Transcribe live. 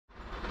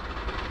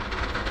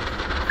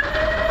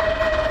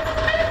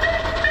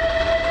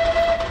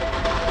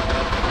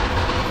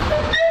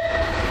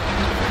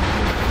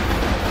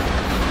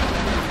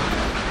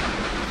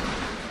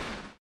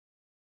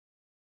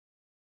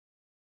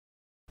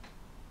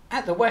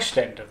At the west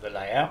end of the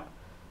layout,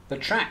 the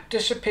track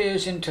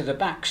disappears into the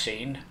back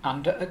scene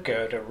under a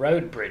girder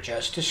road bridge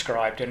as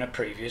described in a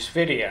previous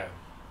video.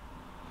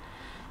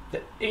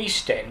 The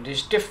east end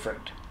is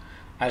different,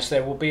 as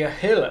there will be a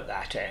hill at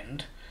that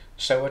end,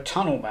 so a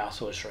tunnel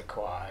mouth was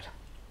required.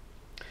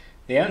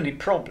 The only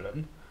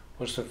problem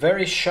was the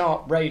very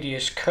sharp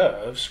radius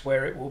curves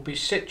where it will be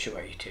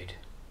situated.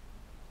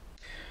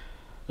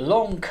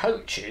 Long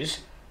coaches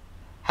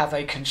have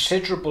a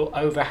considerable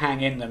overhang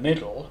in the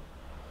middle,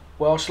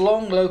 whilst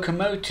long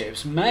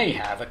locomotives may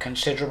have a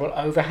considerable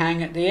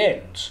overhang at the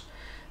ends.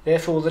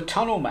 Therefore the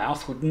tunnel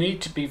mouth would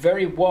need to be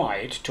very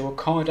wide to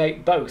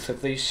accommodate both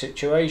of these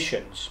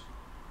situations.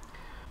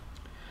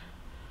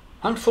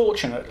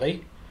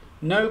 Unfortunately,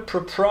 no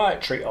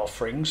proprietary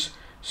offerings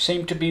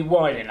seemed to be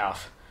wide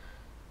enough,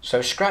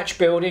 so scratch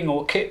building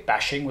or kit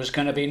bashing was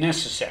going to be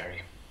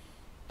necessary.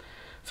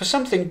 For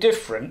something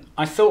different,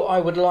 I thought I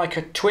would like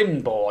a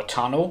twin bore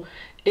tunnel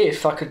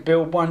if I could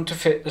build one to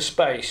fit the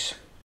space.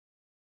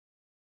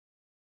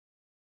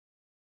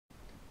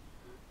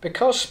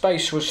 Because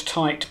space was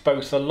tight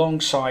both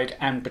alongside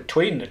and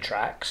between the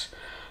tracks,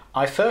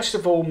 I first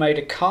of all made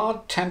a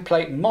card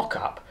template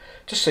mock-up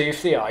to see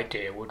if the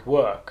idea would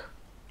work.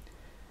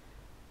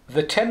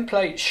 The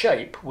template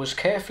shape was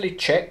carefully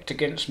checked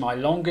against my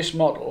longest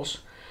models,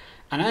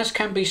 and as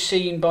can be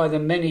seen by the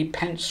many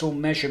pencil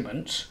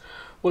measurements,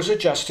 was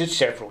adjusted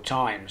several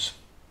times.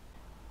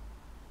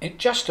 It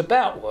just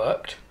about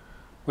worked,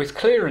 with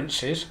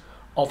clearances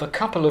of a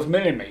couple of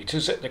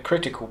millimetres at the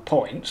critical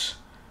points,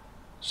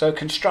 so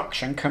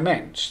construction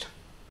commenced.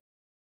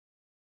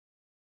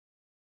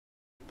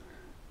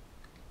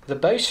 The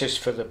basis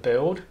for the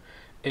build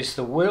is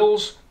the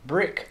Wills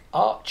Brick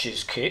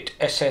Arches Kit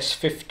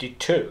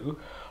SS52,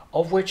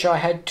 of which I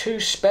had 2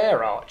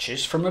 spare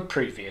arches from a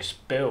previous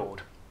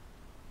build.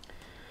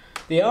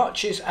 The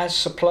arches as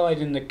supplied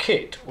in the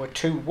kit were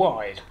too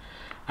wide,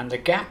 and the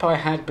gap I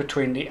had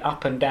between the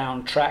up and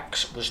down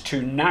tracks was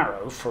too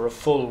narrow for a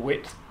full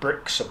width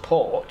brick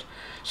support,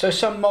 so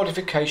some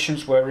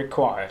modifications were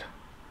required.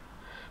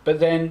 But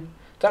then,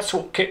 that's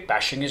what kit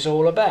bashing is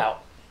all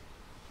about.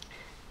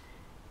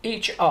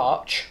 Each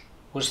arch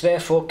was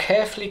therefore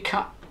carefully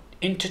cut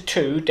into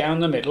 2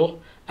 down the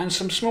middle and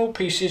some small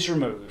pieces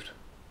removed.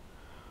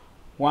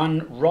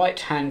 1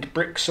 right-hand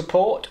brick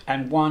support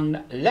and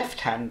 1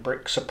 left-hand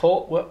brick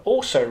support were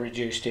also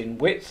reduced in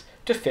width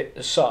to fit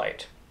the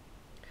site.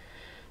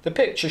 The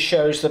picture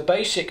shows the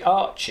basic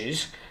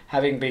arches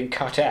having been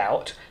cut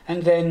out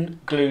and then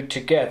glued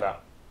together.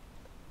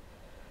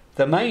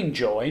 The main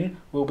join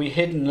will be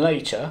hidden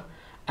later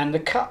and the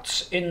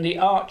cuts in the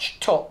arch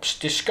tops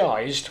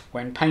disguised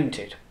when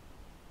painted.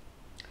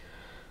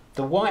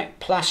 The white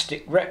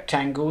plastic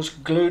rectangles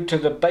glued to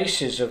the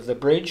bases of the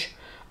bridge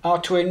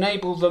are to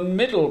enable the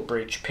middle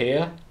bridge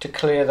pier to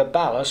clear the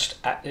ballast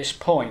at this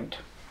point.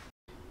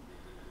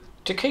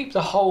 To keep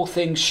the whole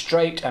thing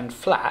straight and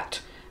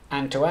flat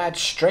and to add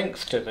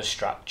strength to the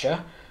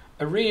structure,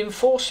 a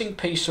reinforcing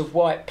piece of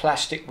white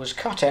plastic was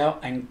cut out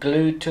and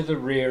glued to the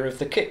rear of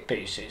the kit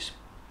pieces.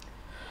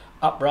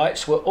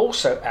 Uprights were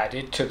also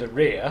added to the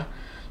rear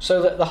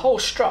so that the whole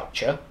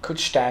structure could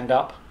stand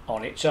up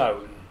on its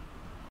own.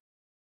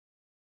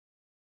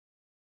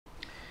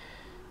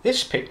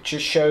 This picture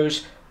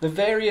shows the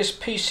various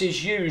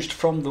pieces used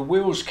from the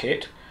Wills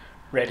kit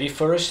ready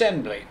for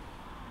assembly.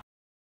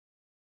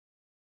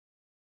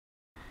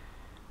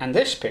 And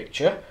this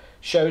picture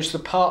shows the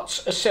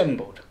parts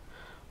assembled,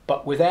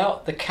 but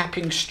without the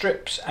capping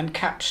strips and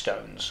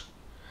capstones.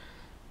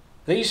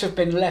 These have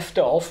been left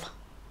off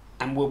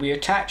and will be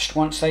attached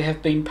once they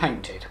have been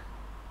painted.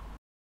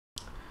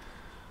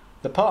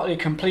 The partly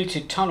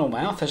completed tunnel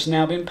mouth has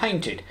now been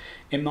painted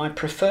in my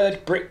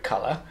preferred brick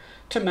colour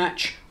to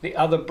match the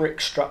other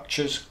brick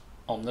structures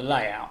on the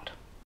layout.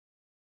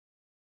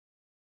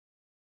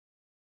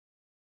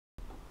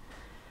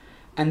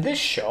 And this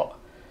shot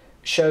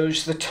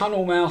shows the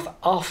tunnel mouth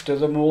after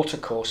the mortar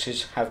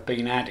courses have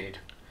been added.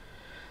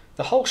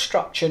 The whole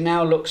structure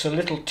now looks a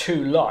little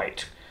too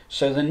light,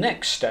 so the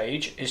next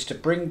stage is to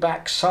bring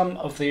back some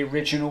of the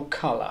original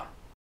colour.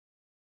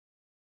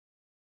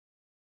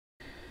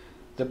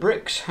 The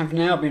bricks have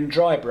now been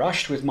dry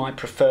brushed with my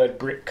preferred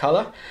brick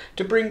colour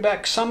to bring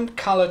back some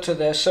colour to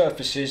their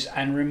surfaces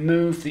and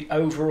remove the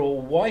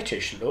overall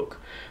whitish look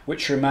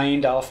which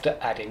remained after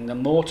adding the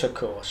mortar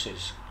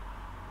courses.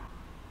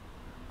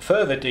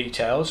 Further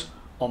details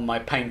on my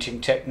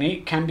painting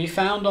technique can be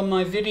found on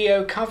my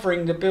video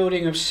covering the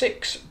building of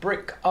 6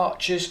 brick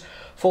arches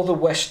for the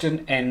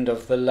western end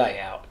of the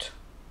layout.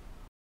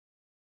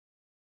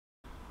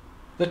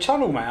 The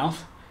tunnel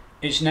mouth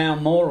is now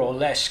more or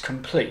less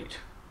complete.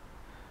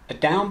 A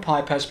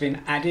downpipe has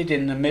been added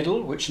in the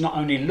middle which not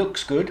only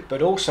looks good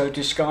but also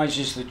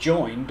disguises the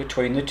join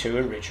between the 2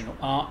 original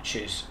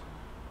arches.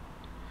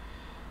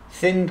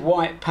 Thinned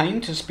white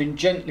paint has been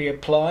gently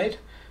applied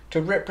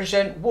to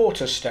represent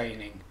water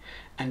staining,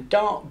 and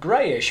dark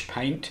greyish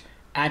paint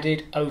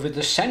added over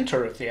the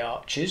centre of the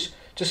arches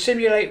to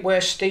simulate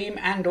where steam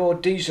and or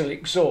diesel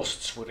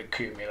exhausts would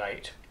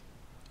accumulate.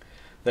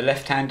 The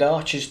left-hand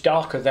arch is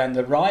darker than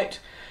the right,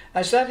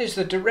 as that is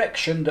the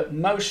direction that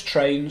most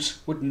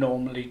trains would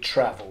normally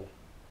travel.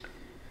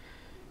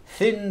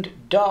 Thinned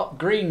dark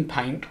green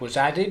paint was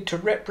added to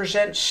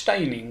represent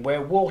staining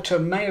where water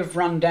may have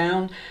run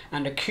down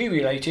and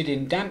accumulated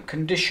in damp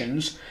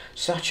conditions,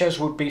 such as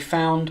would be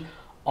found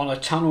on a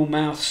tunnel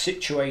mouth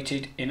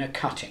situated in a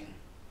cutting.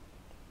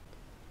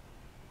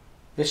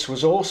 This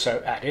was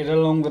also added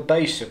along the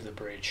base of the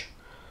bridge.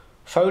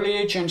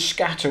 Foliage and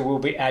scatter will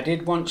be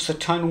added once the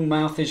tunnel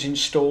mouth is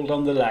installed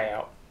on the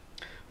layout.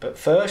 But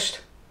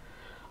first,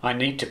 I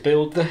need to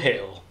build the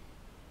hill.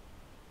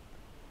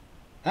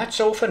 That's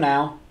all for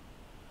now.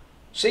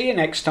 See you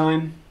next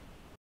time.